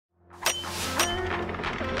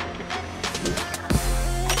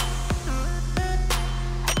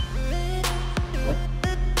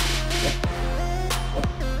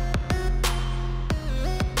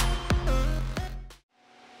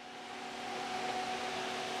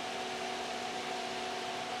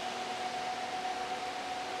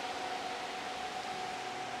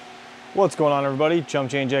What's going on, everybody?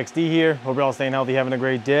 Chump Change XD here. Hope you're all staying healthy, having a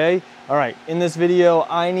great day. All right, in this video,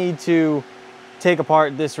 I need to take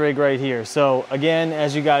apart this rig right here. So again,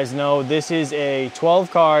 as you guys know, this is a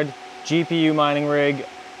 12-card GPU mining rig.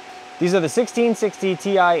 These are the 1660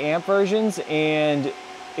 Ti amp versions, and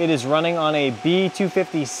it is running on a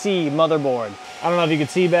B250-C motherboard. I don't know if you can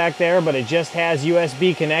see back there, but it just has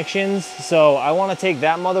USB connections. So I want to take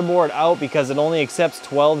that motherboard out because it only accepts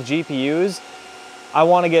 12 GPUs. I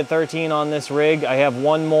want to get 13 on this rig. I have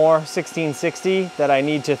one more 1660 that I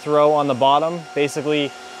need to throw on the bottom,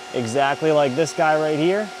 basically exactly like this guy right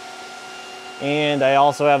here. And I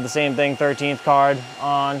also have the same thing, 13th card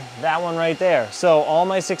on that one right there. So all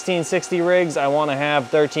my 1660 rigs, I want to have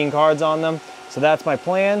 13 cards on them. So that's my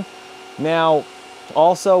plan. Now,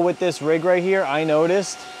 also with this rig right here, I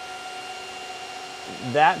noticed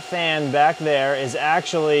that fan back there is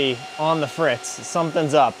actually on the fritz.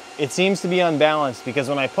 Something's up. It seems to be unbalanced because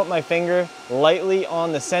when I put my finger lightly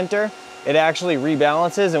on the center, it actually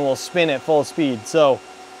rebalances and will spin at full speed. So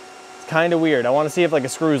it's kind of weird. I want to see if like a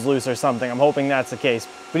screw's loose or something. I'm hoping that's the case.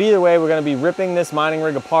 But either way, we're going to be ripping this mining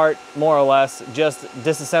rig apart, more or less, just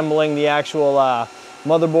disassembling the actual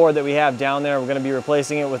motherboard that we have down there. We're going to be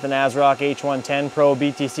replacing it with an AsRock H110 Pro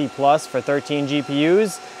BTC Plus for 13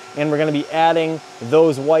 GPUs. And we're going to be adding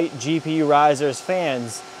those white GPU risers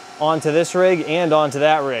fans onto this rig and onto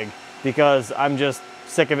that rig because I'm just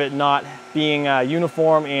sick of it not being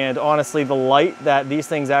uniform, and honestly the light that these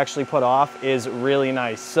things actually put off is really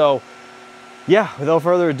nice. So yeah, without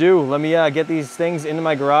further ado, let me get these things into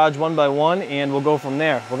my garage one by one and we'll go from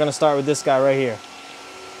there. We're going to start with this guy right here.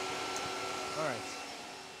 All right.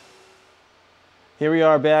 Here we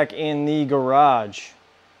are back in the garage.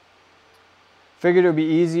 Figured it would be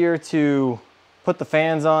easier to put the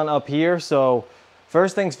fans on up here. So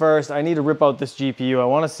first things first, I need to rip out this GPU. I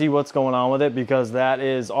want to see what's going on with it because that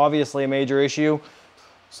is obviously a major issue.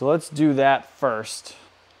 So let's do that first.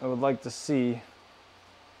 I would like to see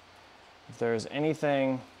if there's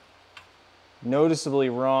anything noticeably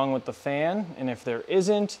wrong with the fan. And if there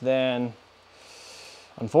isn't, then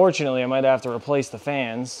unfortunately I might have to replace the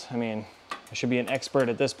fans. I mean, I should be an expert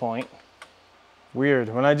at this point. Weird.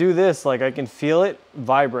 When I do this, like I can feel it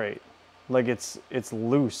vibrate, like it's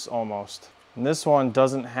loose almost. And this one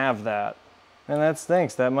doesn't have that. And that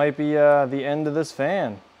stinks. That might be the end of this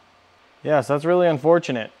fan. Yeah, so that's really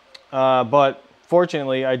unfortunate. But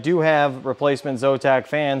fortunately, I do have replacement Zotac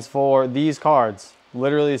fans for these cards.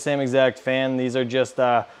 Literally the same exact fan. These are just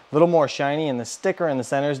a little more shiny and the sticker in the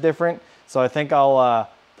center is different. So I think I'll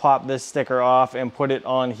pop this sticker off and put it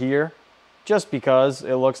on here, just because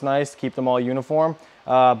it looks nice to keep them all uniform.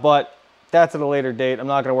 But that's at a later date. I'm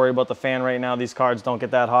not gonna worry about the fan right now. These cards don't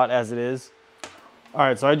get that hot as it is. All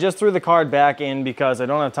right, so I just threw the card back in because I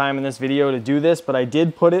don't have time in this video to do this, but I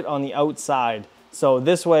did put it on the outside. So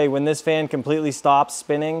this way, when this fan completely stops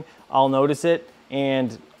spinning, I'll notice it.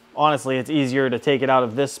 And honestly, it's easier to take it out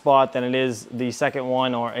of this spot than it is the second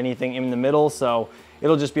one or anything in the middle. So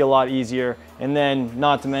it'll just be a lot easier. And then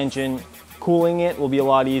not to mention, cooling it will be a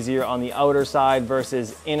lot easier on the outer side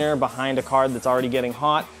versus inner behind a card that's already getting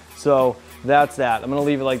hot. So that's that. I'm gonna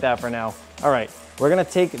leave it like that for now. All right, we're gonna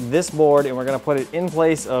take this board and we're gonna put it in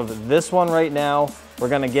place of this one right now. We're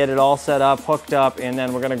gonna get it all set up, hooked up, and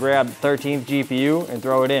then we're gonna grab the 13th GPU and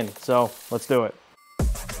throw it in. So let's do it.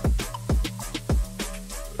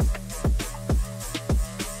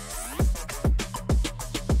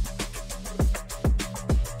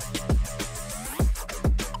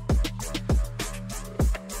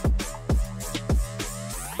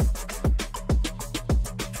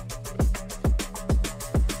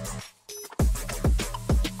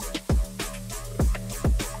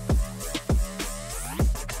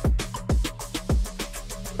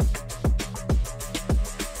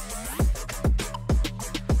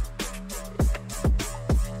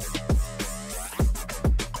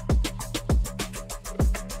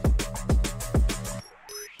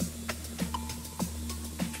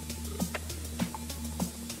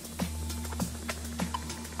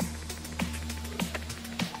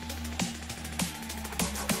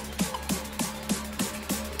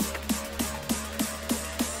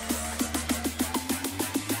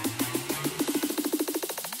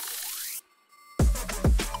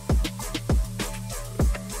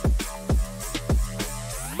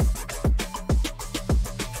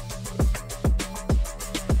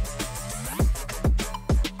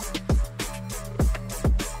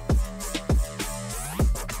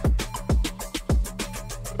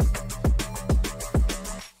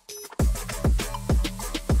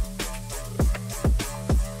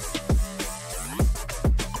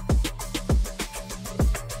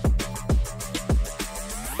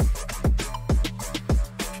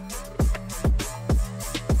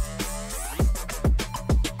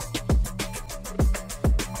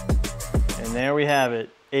 And there we have it.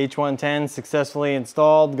 H110 successfully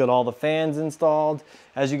installed, got all the fans installed.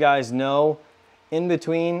 As you guys know, in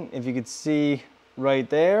between, if you could see right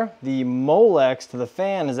there, the Molex to the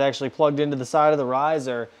fan is actually plugged into the side of the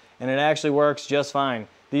riser, and it actually works just fine.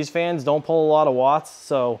 These fans don't pull a lot of watts,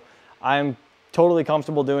 so I'm totally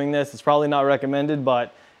comfortable doing this. It's probably not recommended,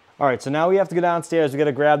 but all right, so now we have to go downstairs. We got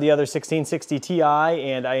to grab the other 1660 Ti,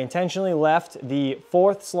 and I intentionally left the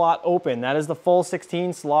 4th slot open. That is the full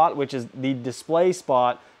 16 slot, which is the display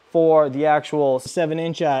spot for the actual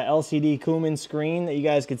 7-inch LCD Kuman screen that you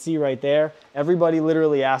guys could see right there. Everybody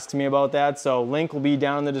literally asks me about that, so link will be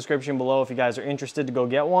down in the description below if you guys are interested to go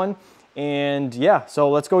get one. And yeah,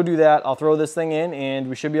 so let's go do that. I'll throw this thing in, and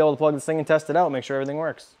we should be able to plug this thing and test it out, make sure everything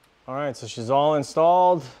works. All right, so she's all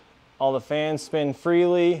installed. All the fans spin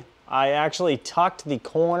freely. I actually tucked the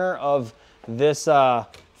corner of this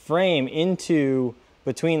frame into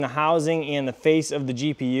between the housing and the face of the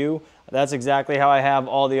GPU. That's exactly how I have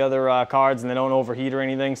all the other cards, and they don't overheat or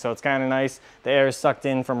anything, so it's kind of nice. The air is sucked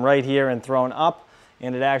in from right here and thrown up,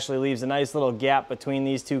 and it actually leaves a nice little gap between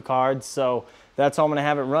these two cards, so that's how I'm gonna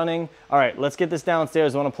have it running. All right, let's get this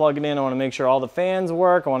downstairs. I wanna plug it in. I wanna make sure all the fans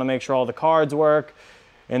work. I wanna make sure all the cards work,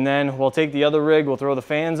 and then we'll take the other rig, we'll throw the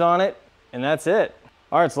fans on it, and that's it.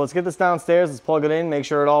 All right, so let's get this downstairs. Let's plug it in, make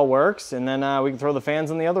sure it all works, and then we can throw the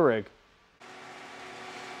fans on the other rig.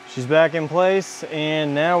 She's back in place,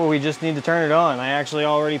 and now we just need to turn it on. I actually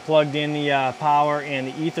already plugged in the power and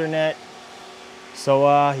the Ethernet. So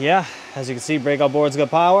yeah, as you can see, breakout board's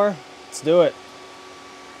got power. Let's do it.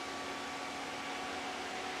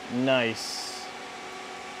 Nice.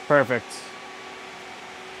 Perfect.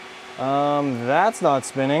 That's not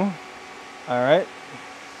spinning. All right.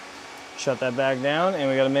 Shut that back down, and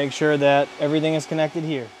we got to make sure that everything is connected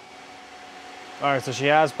here. All right, so she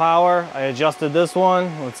has power. I adjusted this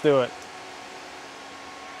one. Let's do it.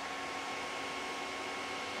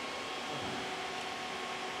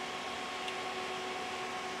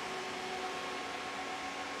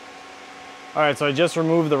 All right, so I just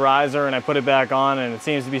removed the riser and I put it back on, and it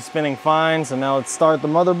seems to be spinning fine. So now let's start the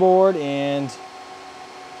motherboard and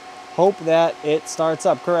hope that it starts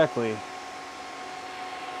up correctly.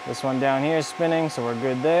 This one down here is spinning, so we're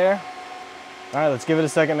good there. All right, let's give it a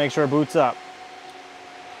second, make sure it boots up.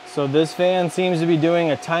 So this fan seems to be doing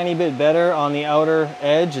a tiny bit better on the outer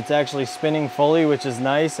edge. It's actually spinning fully, which is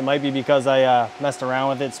nice. It might be because I messed around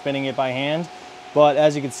with it, spinning it by hand. But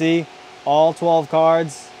as you can see, all 12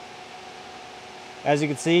 cards, as you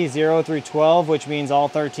can see, 0 through 12, which means all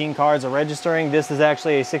 13 cards are registering. This is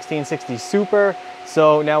actually a 1660 Super.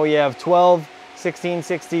 So now we have 12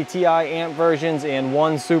 1660 Ti amp versions and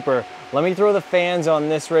 1 Super. Let me throw the fans on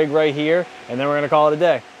this rig right here, and then we're gonna call it a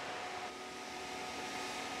day.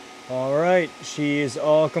 All right, she is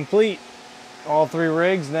all complete. All 3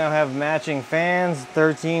 rigs now have matching fans,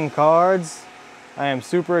 13 cards. I am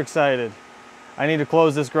super excited. I need to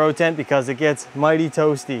close this grow tent because it gets mighty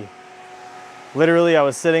toasty. Literally, I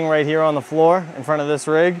was sitting right here on the floor in front of this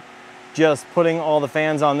rig, just putting all the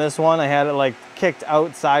fans on this one. I had it like kicked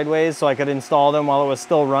out sideways so I could install them while it was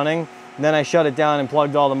still running. And then I shut it down and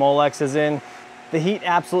plugged all the Molexes in. The heat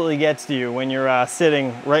absolutely gets to you when you're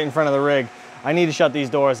sitting right in front of the rig. I need to shut these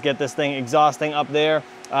doors, get this thing exhausting up there.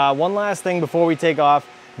 One last thing before we take off.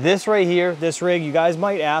 This right here, this rig, you guys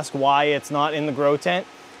might ask why it's not in the grow tent.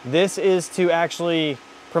 This is to actually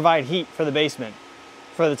provide heat for the basement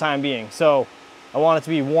for the time being. So I want it to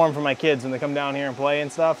be warm for my kids when they come down here and play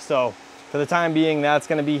and stuff. So for the time being, that's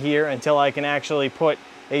gonna be here until I can actually put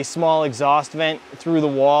a small exhaust vent through the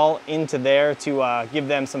wall into there to give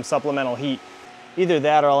them some supplemental heat. Either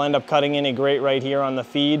that or I'll end up cutting in a grate right here on the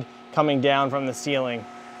feed coming down from the ceiling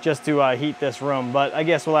just to heat this room, but I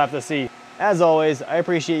guess we'll have to see. As always, I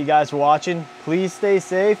appreciate you guys for watching. Please stay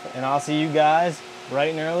safe, and I'll see you guys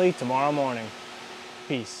bright and early tomorrow morning.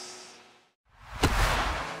 Peace.